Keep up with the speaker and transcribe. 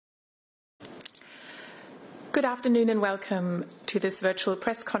Good afternoon and welcome to this virtual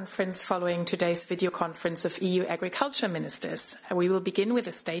press conference following today's video conference of EU agriculture ministers. We will begin with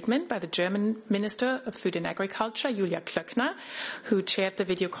a statement by the German Minister of Food and Agriculture, Julia Klöckner, who chaired the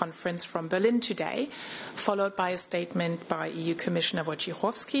video conference from Berlin today, followed by a statement by EU Commissioner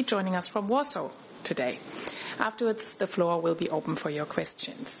Wojciechowski, joining us from Warsaw today. Afterwards, the floor will be open for your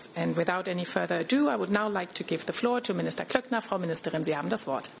questions. And without any further ado, I would now like to give the floor to Minister Klöckner. Frau Ministerin, Sie haben das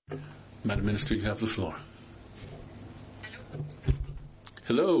Wort. Madam Minister, you have the floor.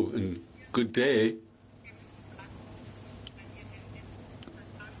 Hello and good day.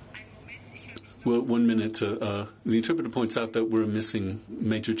 Well, 1 minute. The interpreter points out that we're missing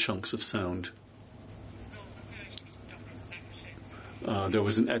major chunks of sound. There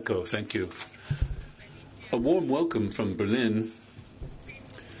was an echo. Thank you. A warm welcome from Berlin.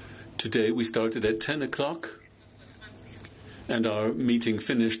 Today we started at 10 o'clock and our meeting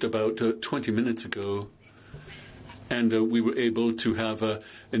finished about 20 minutes ago. And we were able to have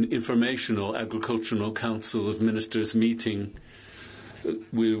an informational agricultural council of ministers meeting.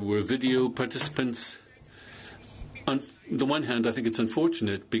 We were video participants. On the one hand, I think it's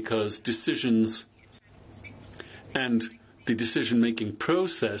unfortunate because decisions and the decision-making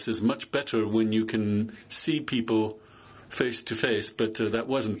process is much better when you can see people face to face, but that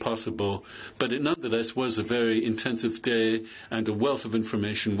wasn't possible. But it nonetheless was a very intensive day and a wealth of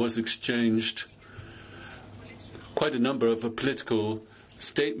information was exchanged. Quite a number of political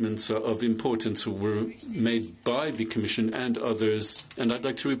statements of importance were made by the Commission and others, and I'd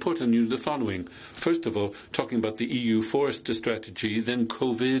like to report on you the following. First of all, talking about the EU forest strategy, then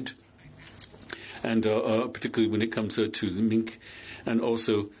COVID, and particularly when it comes to the mink, and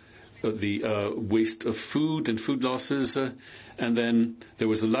also the waste of food and food losses, and then there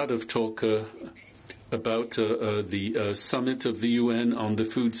was a lot of talk about the summit of the UN on the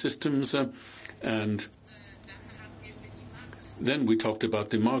food systems, and then we talked about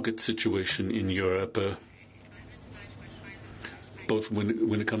the market situation in Europe, both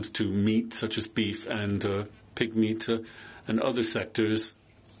when it comes to meat, such as beef and pig meat, and other sectors.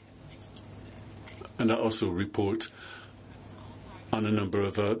 And I also report on a number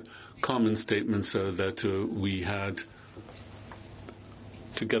of common statements that we had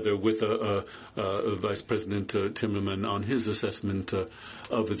together with Vice President Timmermans on his assessment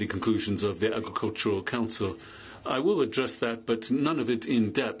of the conclusions of the Agricultural Council. I will address that, but none of it in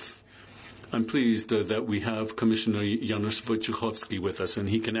depth. I'm pleased that we have Commissioner Janusz Wojciechowski with us, and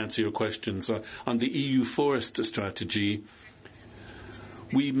he can answer your questions. On the EU forest strategy,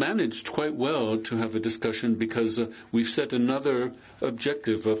 we managed quite well to have a discussion because we've set another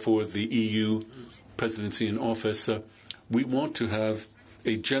objective for the EU presidency in office. We want to have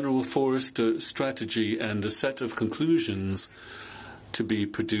a general forest strategy and a set of conclusions to be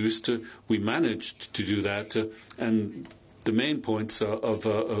produced. We managed to do that, and the main points of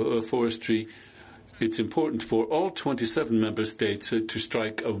forestry, it's important for all 27 member states to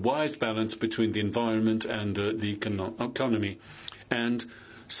strike a wise balance between the environment and the economy, and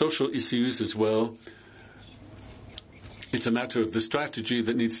social issues as well. It's a matter of the strategy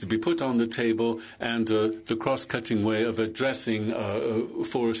that needs to be put on the table and the cross-cutting way of addressing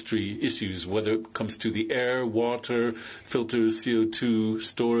forestry issues, whether it comes to the air, water, filters, CO2,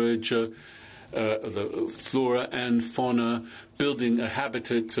 storage, the flora and fauna, building a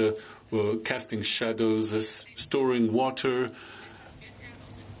habitat, casting shadows, storing water,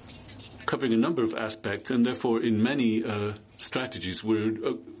 covering a number of aspects. And therefore, in many strategies, we're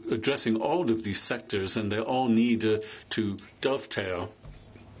addressing all of these sectors, and they all need to dovetail.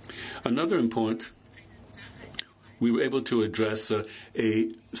 Another important, we were able to address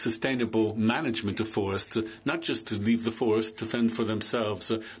a sustainable management of forests, not just to leave the forests to fend for themselves,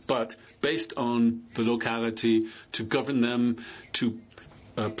 but based on the locality, to govern them, to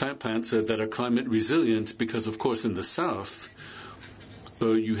plant plants that are climate resilient, because, of course, in the south,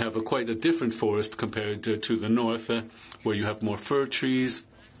 you have quite a different forest compared to the north, where you have more fir trees,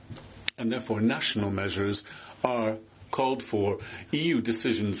 and therefore national measures are called for. EU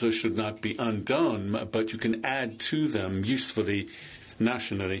decisions should not be undone, but you can add to them usefully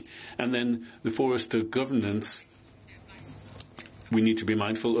nationally. And then the forest governance, we need to be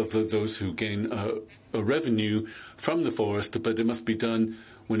mindful of those who gain a revenue from the forest, but it must be done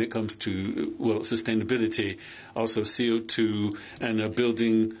when it comes to, well, sustainability, also CO2, and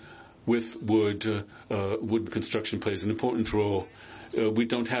building with wood. Wood construction plays an important role. We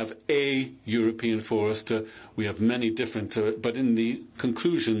don't have a European forest. We have many different, but in the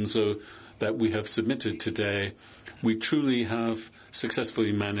conclusions that we have submitted today, we truly have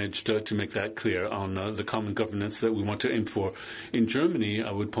successfully managed to make that clear on the common governance that we want to aim for. In Germany,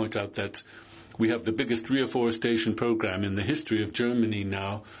 I would point out that We have the biggest reforestation program in the history of Germany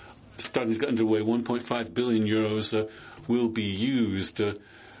now, starting to get underway. 1.5 billion euros will be used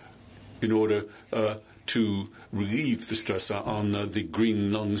in order to relieve the stress on the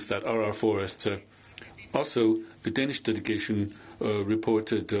green lungs that are our forests. Also, the Danish delegation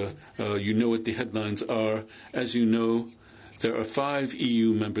reported, you know what the headlines are. As you know, there are 5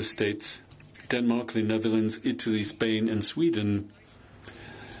 EU member states, Denmark, the Netherlands, Italy, Spain, and Sweden,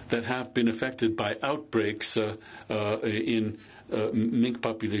 that have been affected by outbreaks in mink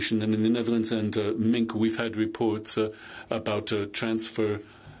population. And in the Netherlands and mink, we've had reports about transfer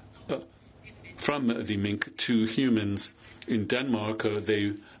from the mink to humans. In Denmark,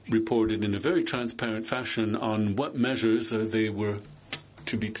 they reported in a very transparent fashion on what measures they were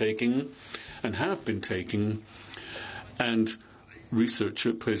to be taking and have been taking. And research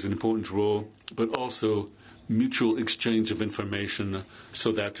plays an important role, but also mutual exchange of information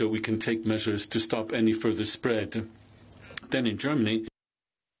so that we can take measures to stop any further spread. Then in Germany,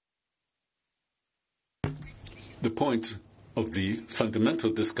 the point of the fundamental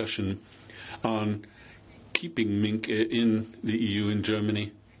discussion on keeping mink in the EU in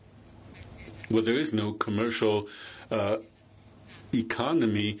Germany, well, there is no commercial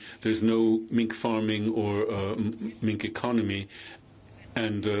economy, there's no mink farming or mink economy,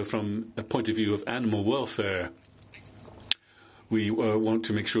 and from a point of view of animal welfare, we want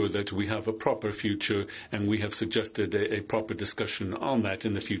to make sure that we have a proper future, and we have suggested a proper discussion on that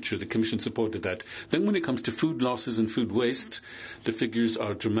in the future. The Commission supported that. Then when it comes to food losses and food waste, the figures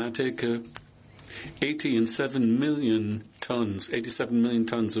are dramatic. 87 million tons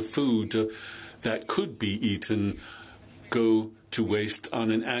of food that could be eaten go to waste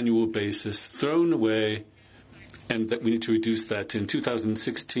on an annual basis, thrown away, and that we need to reduce that. In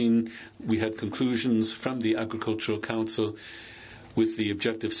 2016, we had conclusions from the Agricultural Council with the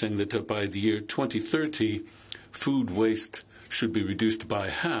objective saying that by the year 2030, food waste should be reduced by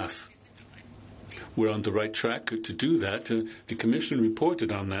half. We're on the right track to do that. The Commission reported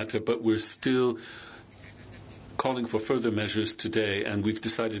on that, but we're still calling for further measures today, and we've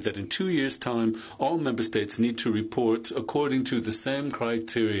decided that in 2 years' time, all member states need to report according to the same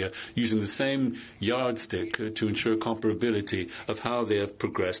criteria, using the same yardstick to ensure comparability of how they have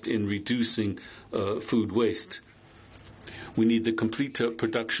progressed in reducing food waste. We need the complete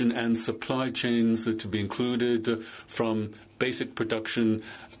production and supply chains to be included, from basic production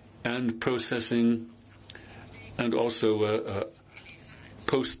and processing, and also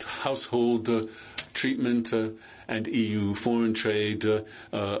post-household treatment and EU foreign trade,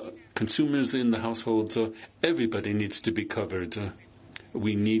 consumers in the households. Everybody needs to be covered.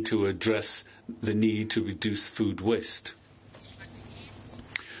 We need to address the need to reduce food waste,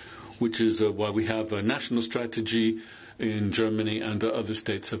 which is why we have a national strategy in Germany, and other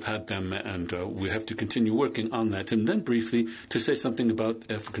states have had them, and we have to continue working on that. And then briefly, to say something about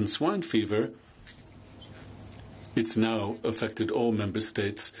African swine fever. It's now affected all member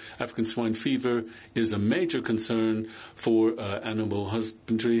states. African swine fever is a major concern for animal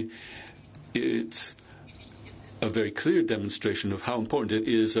husbandry. It's a very clear demonstration of how important it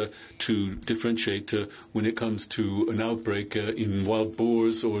is to differentiate when it comes to an outbreak in wild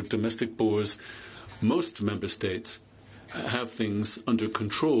boars or domestic boars. Most member states have things under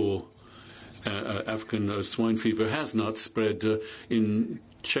control. African swine fever has not spread. In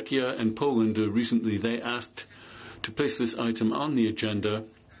Czechia and Poland recently, they asked to place this item on the agenda.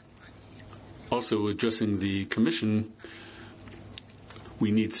 Also addressing the Commission, we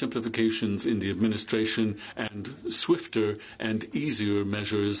need simplifications in the administration and swifter and easier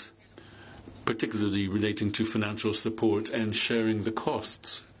measures, particularly relating to financial support and sharing the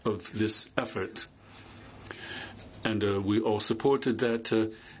costs of this effort. And we all supported that,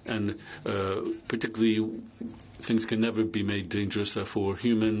 and particularly things can never be made dangerous for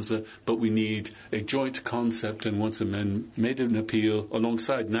humans, but we need a joint concept, and once again made an appeal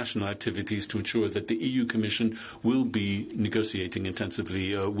alongside national activities to ensure that the EU Commission will be negotiating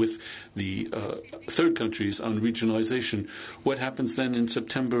intensively with the third countries on regionalization. What happens then in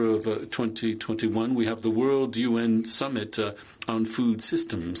September of 2021? We have the World UN Summit on Food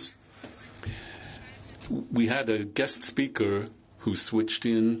Systems. We had a guest speaker who switched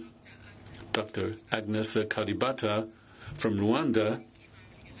in, Dr. Agnes Kalibata from Rwanda,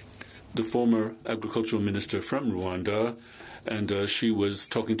 the former agricultural minister from Rwanda, and she was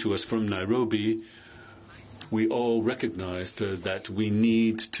talking to us from Nairobi. We all recognized that we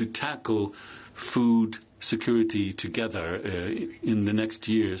need to tackle food security together in the next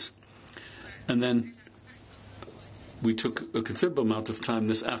years. And then we took a considerable amount of time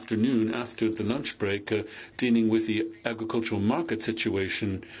this afternoon after the lunch break dealing with the agricultural market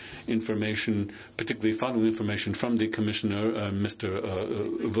situation, information, particularly following information from the Commissioner, Mr.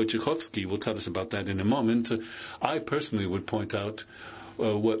 Wojciechowski will tell us about that in a moment. I personally would point out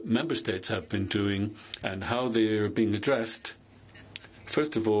what member states have been doing and how they are being addressed.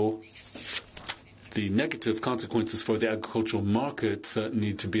 First of all, the negative consequences for the agricultural markets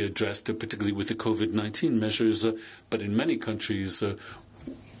need to be addressed, particularly with the COVID-19 measures. But in many countries,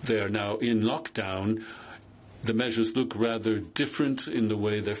 they are now in lockdown. The measures look rather different in the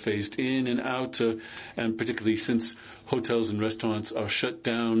way they're phased in and out, and particularly since hotels and restaurants are shut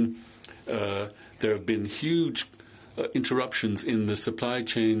down, there have been huge interruptions in the supply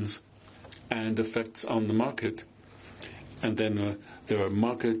chains and effects on the market. And then there are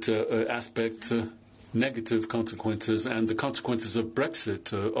market aspects, negative consequences, and the consequences of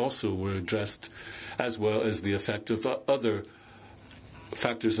Brexit also were addressed, as well as the effect of other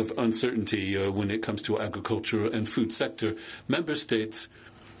factors of uncertainty when it comes to agriculture and food sector. Member states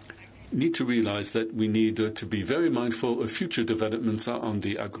need to realize that we need to be very mindful of future developments on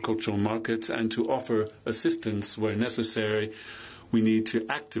the agricultural markets and to offer assistance where necessary. We need to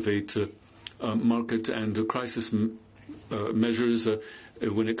activate market and crisis measures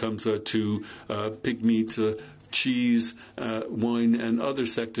when it comes to pig meat, cheese, wine, and other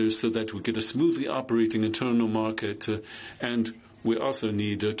sectors so that we get a smoothly operating internal market. And we also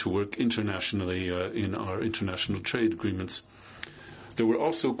need to work internationally in our international trade agreements. There were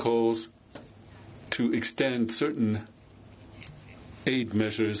also calls to extend certain aid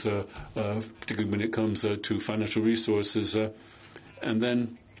measures, particularly when it comes to financial resources. And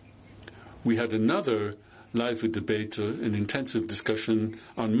then we had another lively debate, an intensive discussion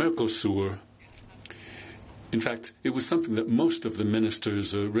on Mercosur. In fact, it was something that most of the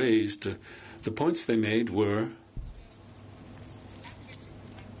ministers raised. The points they made were: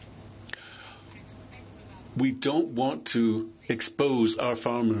 we don't want to expose our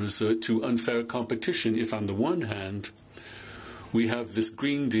farmers to unfair competition if, on the one hand, we have this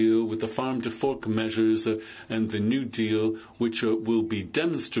Green Deal with the farm-to-fork measures and the New Deal, which will be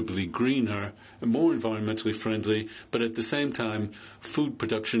demonstrably greener and more environmentally friendly, but at the same time, food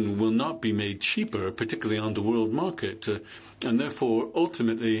production will not be made cheaper, particularly on the world market. And therefore,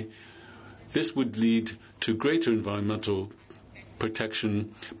 ultimately, this would lead to greater environmental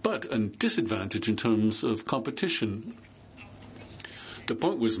protection, but a disadvantage in terms of competition. The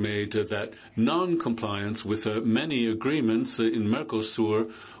point was made that non-compliance with many agreements in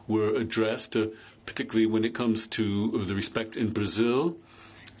Mercosur were addressed, particularly when it comes to the respect in Brazil.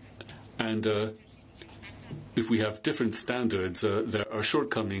 And if we have different standards, there are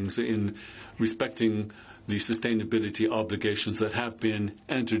shortcomings in respecting the sustainability obligations that have been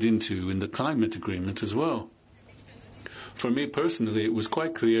entered into in the climate agreement as well. For me personally, it was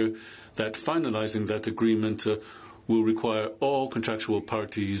quite clear that finalizing that agreement will require all contractual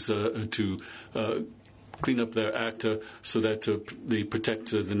parties to clean up their act so that they protect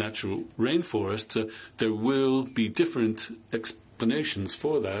the natural rainforests. There will be different explanations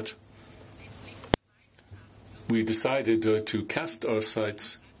for that. We decided to cast our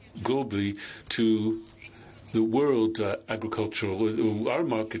sights globally to the world agricultural. Our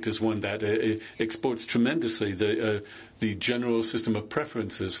market is one that exports tremendously. The general system of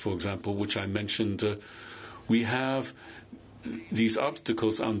preferences, for example, which I mentioned, we have these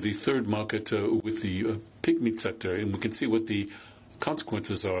obstacles on the third market with the pig meat sector, and we can see what the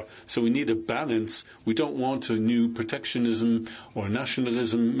consequences are. So we need a balance. We don't want a new protectionism or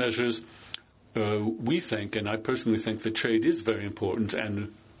nationalism measures. We think, and I personally think, that trade is very important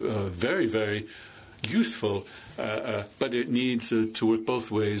and very, very useful, but it needs to work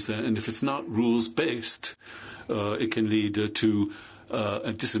both ways. And if it's not rules-based, it can lead to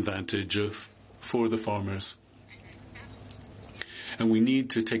a disadvantage for the farmers. And we need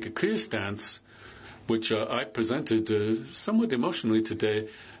to take a clear stance, which I presented somewhat emotionally today.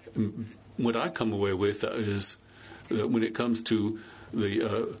 What I come away with is when it comes to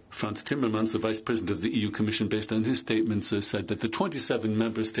the Frans Timmermans, the Vice President of the EU Commission, based on his statements, said that the 27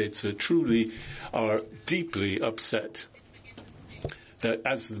 member states truly are deeply upset. That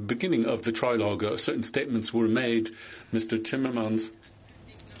as the beginning of the trilogue, certain statements were made. Mr. Timmermans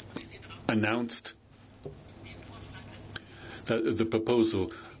announced that the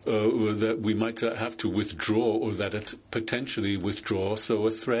proposal that we might have to withdraw, or that it's potentially withdraw, so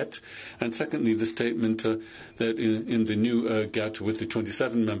a threat. And secondly, the statement that in the new GATT with the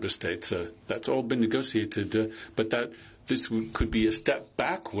 27 member states, that's all been negotiated, but that this could be a step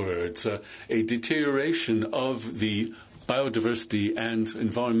backwards, a deterioration of the biodiversity and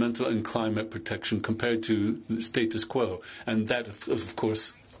environmental and climate protection compared to the status quo. And that, of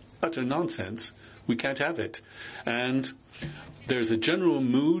course, utter nonsense. We can't have it. And there's a general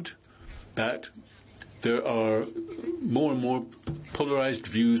mood that there are more and more polarized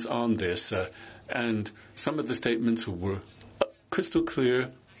views on this. And some of the statements were crystal clear.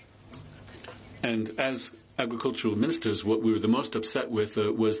 And as agricultural ministers, what we were the most upset with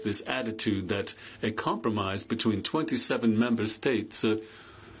was this attitude that a compromise between 27 member states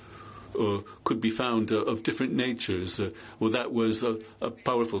could be found of different natures. Well, that was a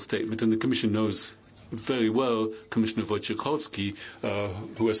powerful statement, and the Commission knows very well Commissioner Wojciechowski,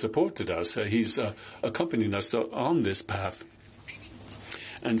 who has supported us. He's accompanied us on this path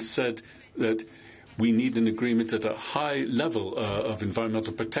and said that we need an agreement at a high level of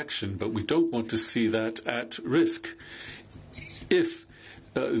environmental protection, but we don't want to see that at risk. If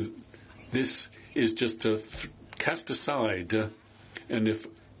this is just cast aside, and if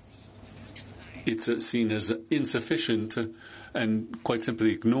it's seen as insufficient and quite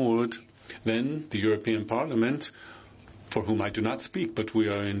simply ignored, then the European Parliament, for whom I do not speak, but we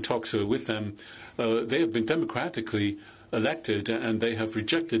are in talks with them, they have been democratically elected, and they have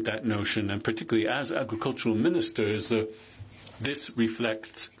rejected that notion. And particularly as agricultural ministers, this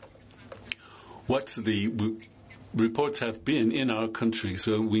reflects what the reports have been in our country.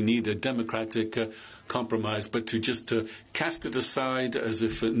 So we need a democratic compromise, but to just cast it aside as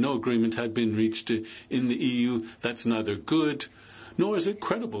if no agreement had been reached in the EU, that's neither good nor is it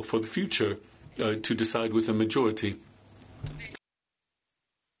credible for the future to decide with a majority.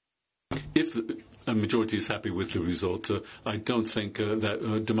 If a majority is happy with the result, I don't think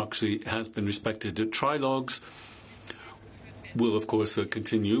that democracy has been respected. Trilogues will, of course,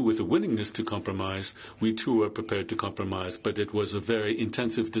 continue with a willingness to compromise. We, too, are prepared to compromise, but it was a very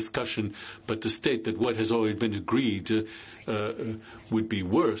intensive discussion. But to state that what has already been agreed would be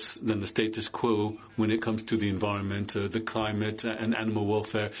worse than the status quo when it comes to the environment, the climate, and animal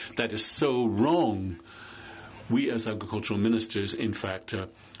welfare, that is so wrong. We, as agricultural ministers, in fact,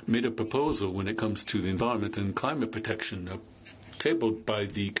 made a proposal when it comes to the environment and climate protection, tabled by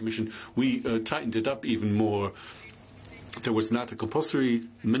the Commission. We tightened it up even more. There was not a compulsory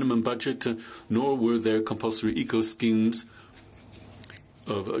minimum budget, nor were there compulsory eco-schemes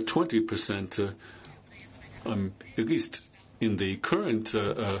of 20%, at least in the current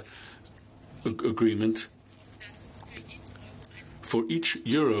agreement. For each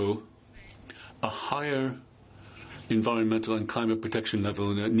euro, a higher environmental and climate protection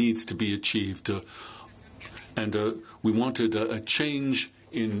level needs to be achieved. And we wanted a change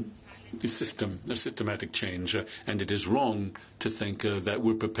in the system, a systematic change, and it is wrong to think that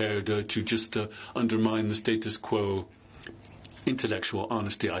we're prepared to just undermine the status quo. Intellectual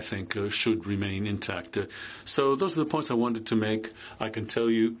honesty, I think, should remain intact. So those are the points I wanted to make. I can tell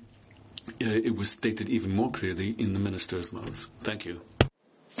you it was stated even more clearly in the minister's mouths. Thank you.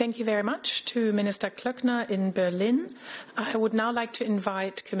 Thank you very much to Minister Klöckner in Berlin. I would now like to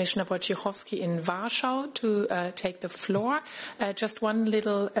invite Commissioner Wojciechowski in Warsaw to take the floor. Just one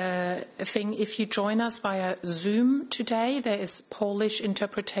little thing. If you join us via Zoom today, there is Polish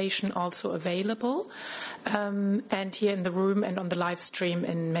interpretation also available, and here in the room and on the live stream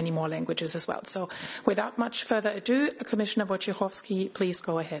in many more languages as well. So without much further ado, Commissioner Wojciechowski, please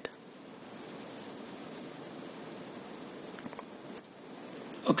go ahead.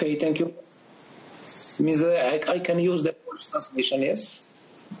 Okay, thank you. Means I can use the Polish translation, yes?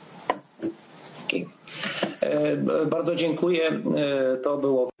 Okay. Bardzo dziękuję. To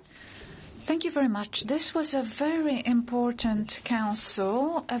było. Thank you very much. This was a very important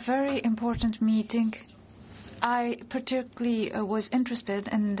council, a very important meeting. I particularly was interested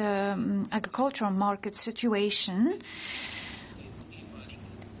in the agricultural market situation.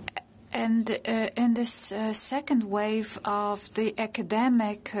 And in this second wave of the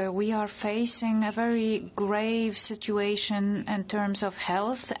epidemic, we are facing a very grave situation in terms of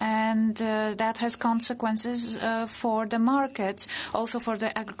health, and that has consequences for the markets, also for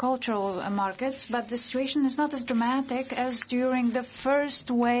the agricultural markets. But the situation is not as dramatic as during the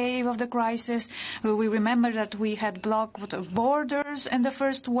first wave of the crisis. We remember that we had blocked borders in the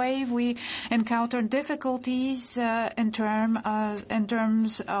first wave. We encountered difficulties in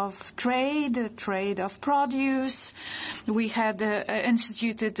terms of trade of produce. We had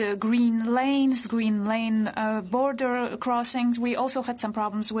instituted green lane border crossings. We also had some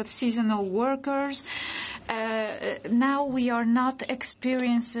problems with seasonal workers. Now we are not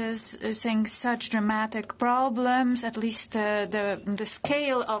experiencing such dramatic problems. At least the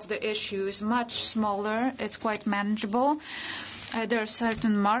scale of the issue is much smaller. It's quite manageable. there are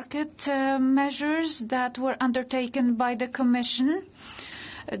certain market measures that were undertaken by the Commission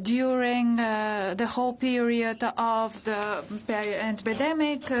during the whole period of the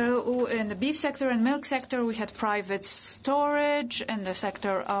pandemic. In the beef sector and milk sector, we had private storage. In the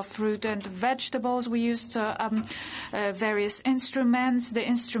sector of fruit and vegetables, we used various instruments. The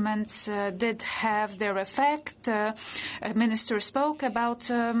instruments did have their effect. Minister spoke about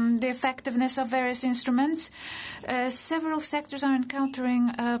the effectiveness of various instruments. Several sectors are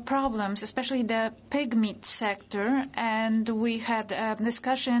encountering problems, especially the pig meat sector, and we had a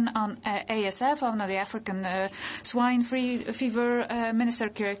discussion on ASF, on the African swine fever. Minister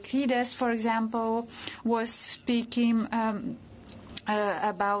Kyriakides, for example, was speaking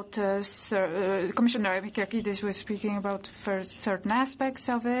about Commissioner Kyriakides was speaking about certain aspects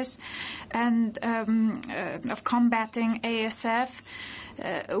of this and of combating ASF.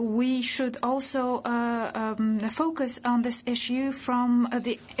 We should also focus on this issue from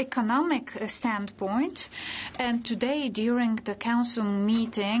the economic standpoint. And today, during the Council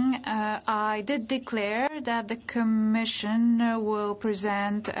meeting, I did declare that the Commission will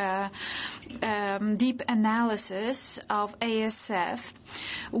present a deep analysis of ASF.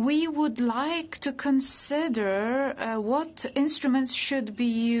 We would like to consider what instruments should be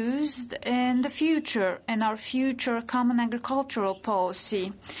used in the future, in our future common agricultural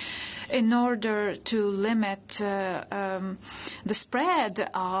policy, in order to limit the spread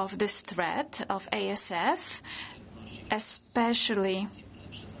of this threat of ASF, especially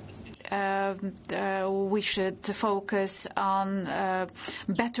we should focus on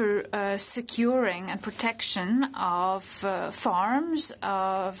better securing and protection of farms,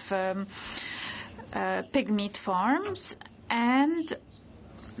 of pig meat farms, and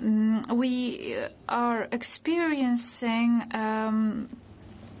we are experiencing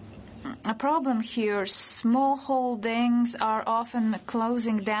a problem here. Small holdings are often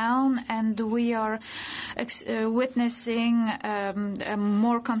closing down, and we are witnessing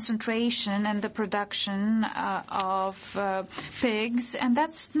more concentration in the production of pigs, and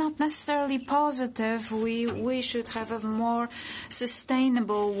that's not necessarily positive. We should have a more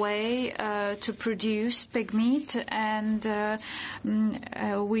sustainable way to produce pig meat, and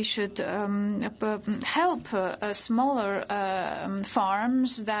we should help smaller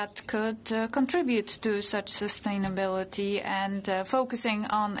farms that could contribute to such sustainability, and focusing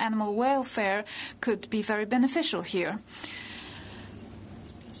on animal welfare could be very beneficial here.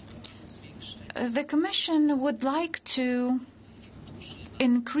 The Commission would like to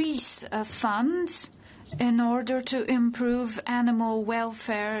increase funds in order to improve animal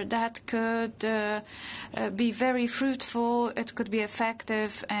welfare. That could be very fruitful. It could be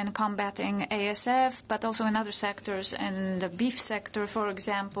effective in combating ASF, but also in other sectors. In the beef sector, for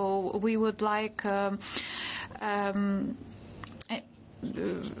example, we would like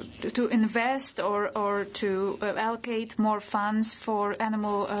to invest or to allocate more funds for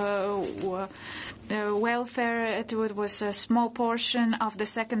animal welfare. It was a small portion of the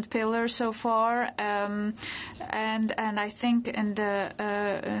second pillar so far, and I think in the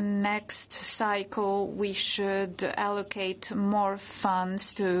next cycle we should allocate more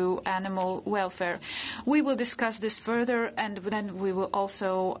funds to animal welfare. We will discuss this further, and then we will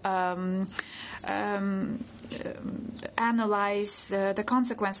also analyze the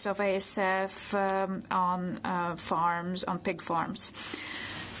consequences of ASF on farms, on pig farms.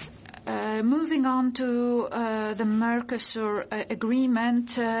 Moving on to the Mercosur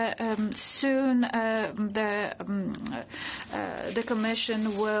agreement, soon the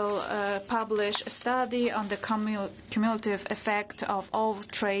Commission will publish a study on the cumulative effect of all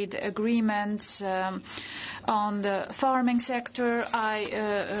trade agreements on the farming sector. I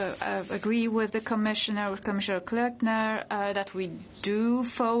agree with the Commissioner Klöckner, that we do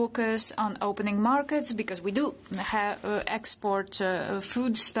focus on opening markets, because we do export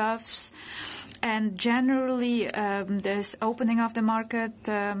foodstuffs. And generally, this opening of the market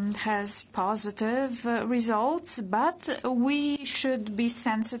has positive results, but we should be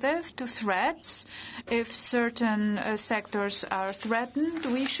sensitive to threats. If certain sectors are threatened,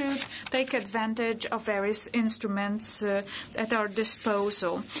 we should take advantage of various instruments at our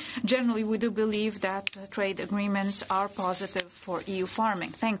disposal. Generally, we do believe that trade agreements are positive for EU farming.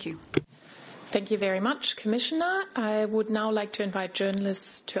 Thank you. Thank you very much, Commissioner. I would now like to invite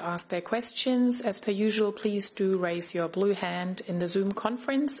journalists to ask their questions. As per usual, please do raise your blue hand in the Zoom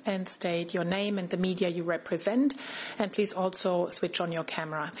conference and state your name and the media you represent. And please also switch on your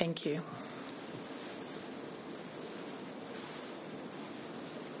camera. Thank you.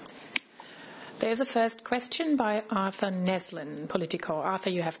 There's a first question by Arthur Neslin, Politico. Arthur,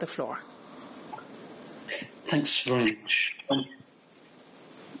 you have the floor. Thanks very much.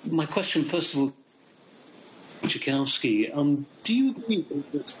 My question, first of all, Tchaikovsky, do you agree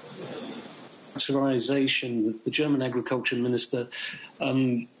with the characterization that the German agriculture minister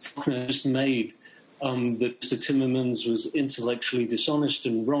Klöckner just made, that Mr. Timmermans was intellectually dishonest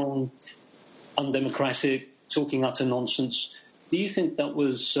and wrong, undemocratic, talking utter nonsense? Do you think that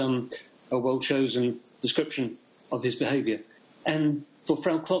was a well-chosen description of his behaviour? And for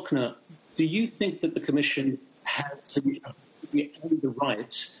Frau Klöckner, do you think that the Commission has the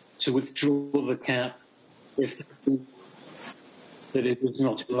right to withdraw the cap if that it was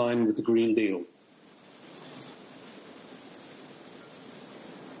not in line with the Green Deal?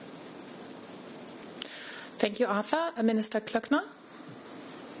 Thank you, Arthur. Minister Klöckner.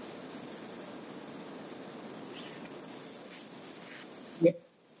 Ja.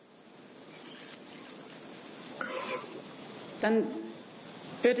 Dann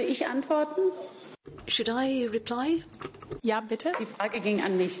würde ich antworten. Should I reply? Ja, bitte. Die Frage ging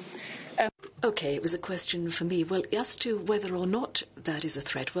an mich. Okay, it was a question for me. Well, as to whether or not that is a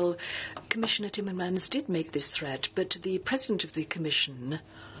threat, well, Commissioner Timmermans did make this threat, but the President of the Commission,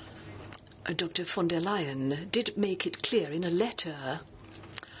 Dr. von der Leyen, did make it clear in a letter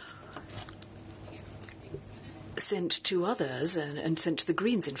sent to others and sent to the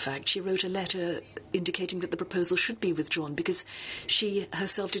Greens, in fact. She wrote a letter indicating that the proposal should be withdrawn because she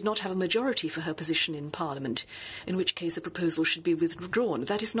herself did not have a majority for her position in Parliament, in which case a proposal should be withdrawn.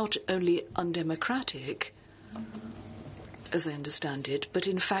 That is not only undemocratic, as I understand it, but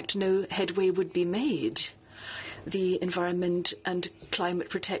in fact no headway would be made. The environment and climate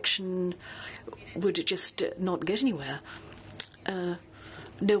protection would just not get anywhere.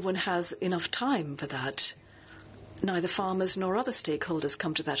 No one has enough time for that. Neither farmers nor other stakeholders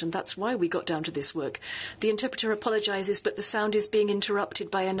come to that, and that's why we got down to this work. The interpreter apologises, but the sound is being interrupted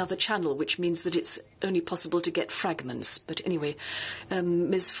by another channel, which means that it's only possible to get fragments. But anyway,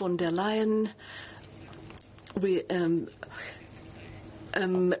 Ms. von der Leyen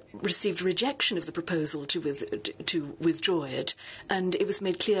received rejection of the proposal to withdraw it, and it was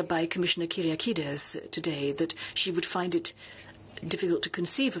made clear by Commissioner Kyriakides today that she would find it difficult to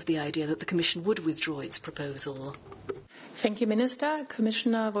conceive of the idea that the Commission would withdraw its proposal. Thank you, Minister.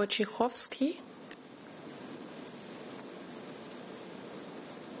 Commissioner Wojciechowski.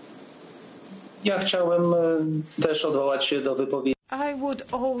 Ja chciałem też odwołać się do wypowiedzi. I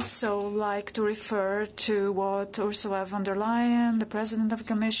would also like to refer to what Ursula von der Leyen, the President of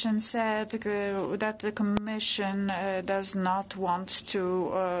the Commission, said, that the Commission does not want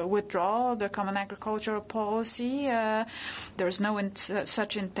to withdraw the Common Agricultural Policy. There is no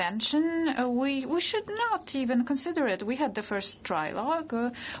such intention. We should not even consider it. We had the first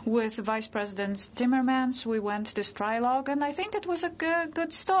trilogue with Vice President Timmermans. We went this trilogue, and I think it was a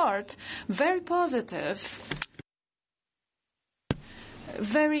good start, very positive.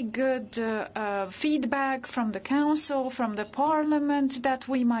 Very good feedback from the Council, from the Parliament, that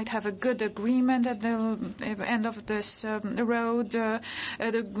we might have a good agreement at the end of this road.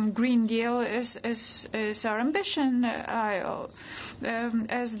 The Green Deal is our ambition.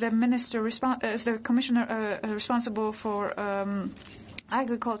 As the Minister, as the Commissioner responsible for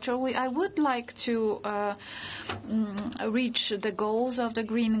agriculture, I would like to reach the goals of the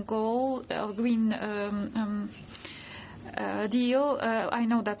Green Deal. I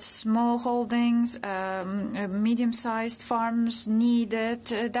know that small holdings, medium-sized farms need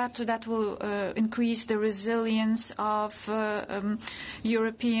it. That will increase the resilience of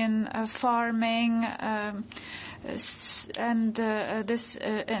European farming. And this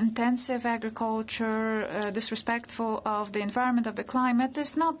intensive agriculture, disrespectful of the environment, of the climate,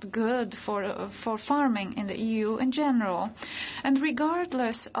 is not good for farming in the EU in general. And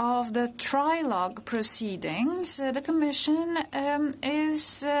regardless of the trilogue proceedings, the Commission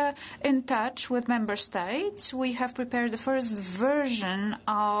is in touch with Member States. We have prepared the first version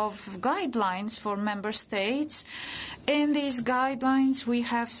of guidelines for Member States. In these guidelines, we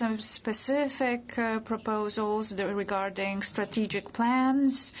have some specific proposals regarding strategic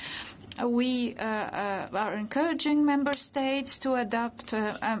plans. We are encouraging Member States to adopt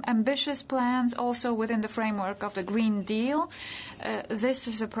ambitious plans also within the framework of the Green Deal. This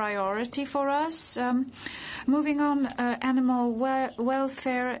is a priority for us. Moving on, animal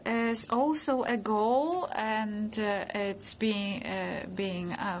welfare is also a goal, and it's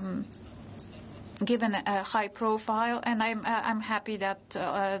being given a high profile, and I'm happy that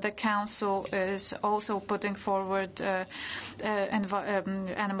the Council is also putting forward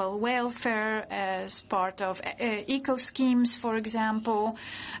animal welfare as part of eco schemes, for example.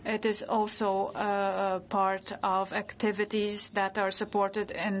 It is also part of activities that are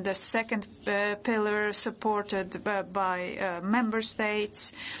supported in the second pillar, supported by member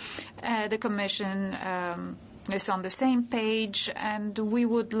states. The Commission is on the same page, and we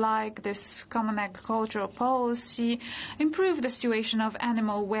would like this common agricultural policy improve the situation of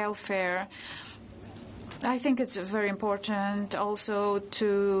animal welfare. I think it's very important also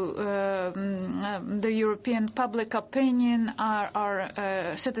to the European public opinion. Our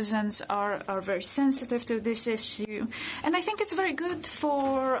citizens are very sensitive to this issue. And I think it's very good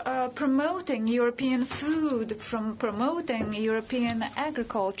for promoting European food, from promoting European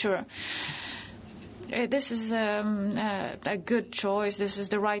agriculture. This is a good choice. This is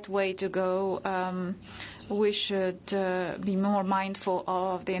the right way to go. We should be more mindful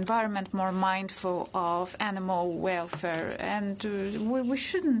of the environment, more mindful of animal welfare, and we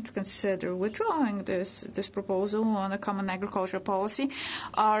shouldn't consider withdrawing this proposal on a common agricultural policy.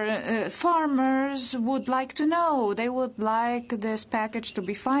 Our farmers would like to know. They would like this package to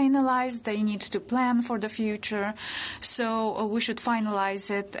be finalized. They need to plan for the future. So we should finalize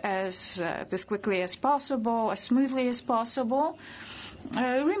it as quickly as possible, as smoothly as possible.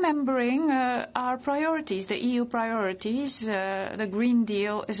 Remembering our priorities, the EU priorities. The Green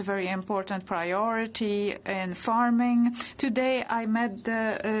Deal is a very important priority in farming. Today I met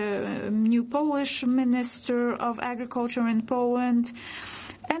the new Polish Minister of Agriculture in Poland,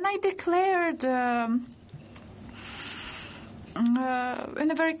 and I declared in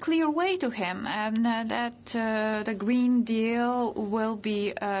a very clear way to him that the Green Deal will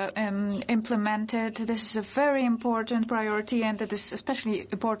be implemented. This is a very important priority, and it is especially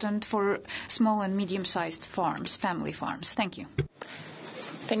important for small and medium-sized farms, family farms. Thank you.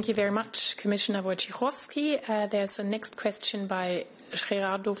 Thank you very much, Commissioner Wojciechowski. There's a next question by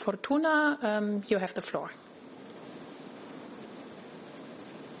Gerardo Fortuna. You have the floor.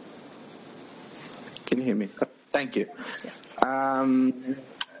 Can you hear me? Thank you. Yes.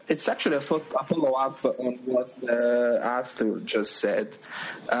 It's actually a follow-up on what Arthur just said.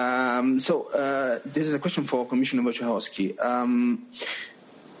 This is a question for Commissioner Wojciechowski.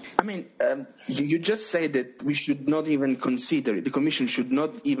 You just said that we should not even consider, the Commission should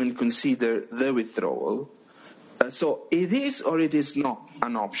not even consider the withdrawal. So it is or it is not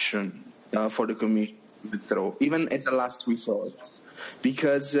an option for the Commission to withdraw, even as a last resort.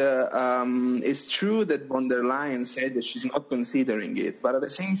 Because it's true that von der Leyen said that she's not considering it, but at the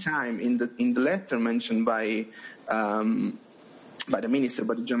same time, in the letter mentioned by the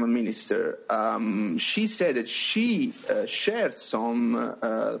German minister, she said that she shared some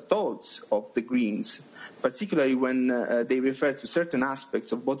thoughts of the Greens, particularly when they refer to certain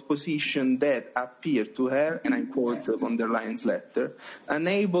aspects of both position that appear to her, and I quote von der Leyen's letter,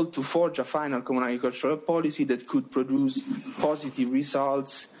 unable to forge a final common agricultural policy that could produce positive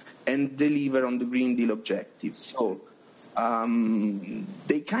results and deliver on the Green Deal objectives. So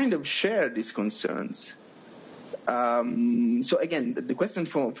they kind of share these concerns. So again, the question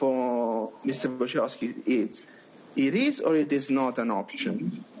for Mr. Wojciechowski is, it is or it is not an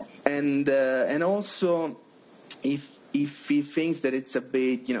option? And also, if he thinks that it's a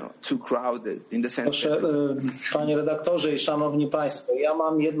bit, too crowded in the sense. Panie redaktorze I szanowni państwo, ja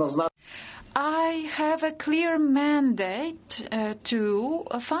mam jednoznaczne. I have a clear mandate to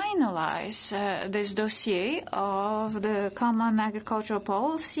finalize this dossier of the Common Agricultural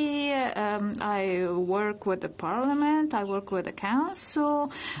Policy. I work with the Parliament, I work with the Council.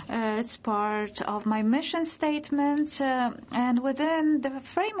 It's part of my mission statement. And within the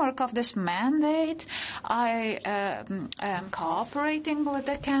framework of this mandate, I am cooperating with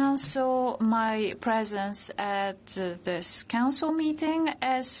the Council. My presence at this Council meeting,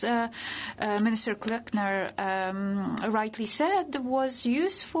 as Minister Klöckner rightly said, was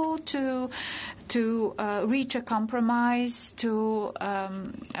useful to reach a compromise, to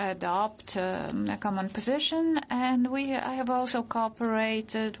adopt a common position, and I have also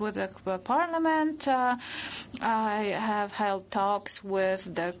cooperated with the Parliament. I have held talks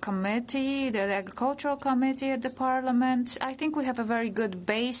with the committee, the Agricultural Committee at the Parliament. I think we have a very good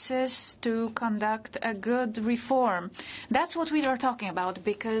basis to conduct a good reform. That's what we are talking about,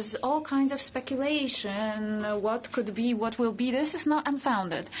 because all kinds of speculation, what could be, what will be, this is not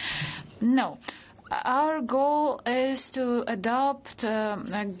unfounded. No. Our goal is to adopt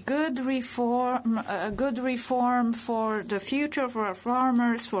a good reform for the future, for our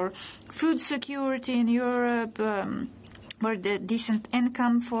farmers, for food security in Europe, for the decent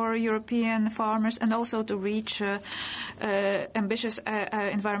income for European farmers, and also to reach ambitious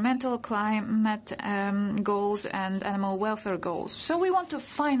environmental, climate goals and animal welfare goals. So we want to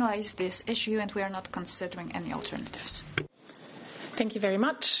finalize this issue, and we are not considering any alternatives. Thank you very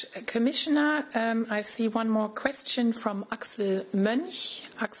much. Commissioner, I see one more question from Axel Mönch.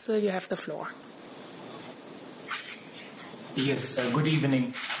 Axel, you have the floor. Yes, good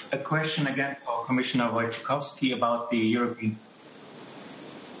evening. A question again for Commissioner Wojciechowski about the European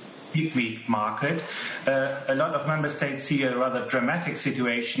pig market. A lot of member states see a rather dramatic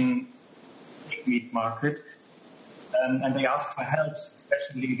situation in the pig meat market, and they ask for help,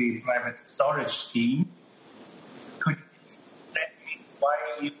 especially the private storage scheme. Could you let me why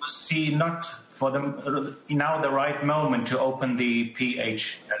you see not for them now the right moment to open the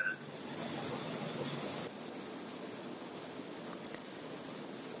PH?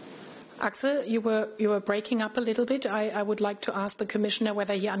 Axel, you were breaking up a little bit. I would like to ask the Commissioner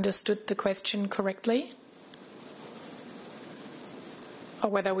whether he understood the question correctly,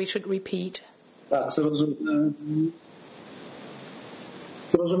 or whether we should repeat.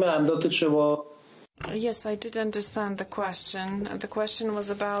 Zrozumiałem, dotyczyło. Yes, I did understand the question. The question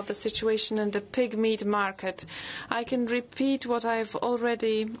was about the situation in the pig meat market. I can repeat what I've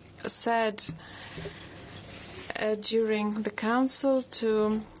already said during the Council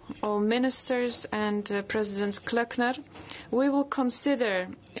to all ministers and President Klöckner. We will consider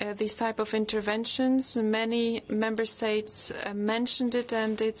these type of interventions. Many member states mentioned it,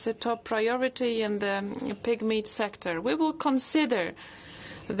 and it's a top priority in the pig meat sector. We will consider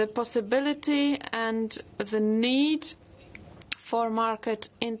the possibility and the need for market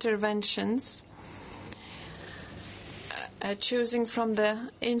interventions, choosing from the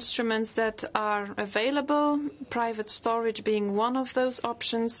instruments that are available, private storage being one of those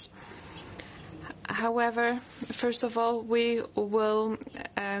options. However, first of all, we will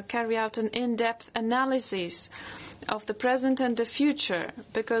carry out an in-depth analysis of the present and the future,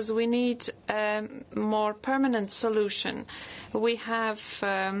 because we need a more permanent solution. We have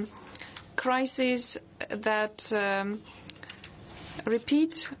crises that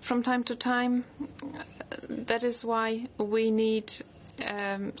repeat from time to time. That is why we need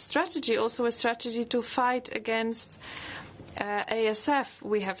strategy, also a strategy to fight against ASF.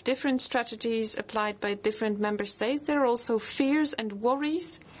 We have different strategies applied by different member states. There are also fears and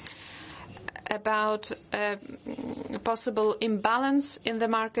worries about possible imbalance in the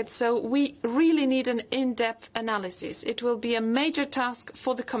market. So we really need an in-depth analysis. It will be a major task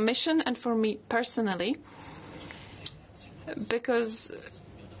for the Commission and for me personally, because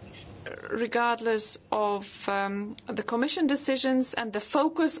regardless of the Commission decisions and the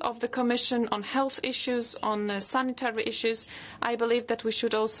focus of the Commission on health issues, on sanitary issues, I believe that we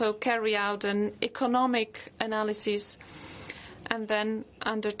should also carry out an economic analysis and then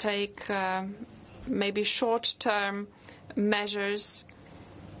undertake maybe short-term measures.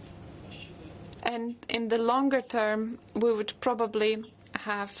 And in the longer term, we would probably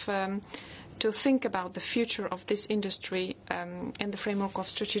have to think about the future of this industry in the framework of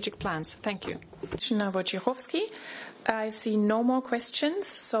strategic plans. Thank you. Commissioner Wojciechowski, I see no more questions,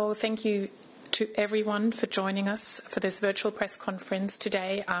 so thank you to everyone for joining us for this virtual press conference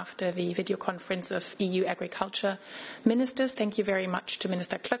today after the video conference of EU agriculture ministers. Thank you very much to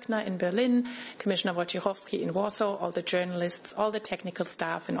Minister Klöckner in Berlin, Commissioner Wojciechowski in Warsaw, all the journalists, all the technical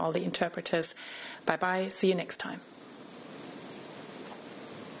staff and all the interpreters. Bye-bye. See you next time.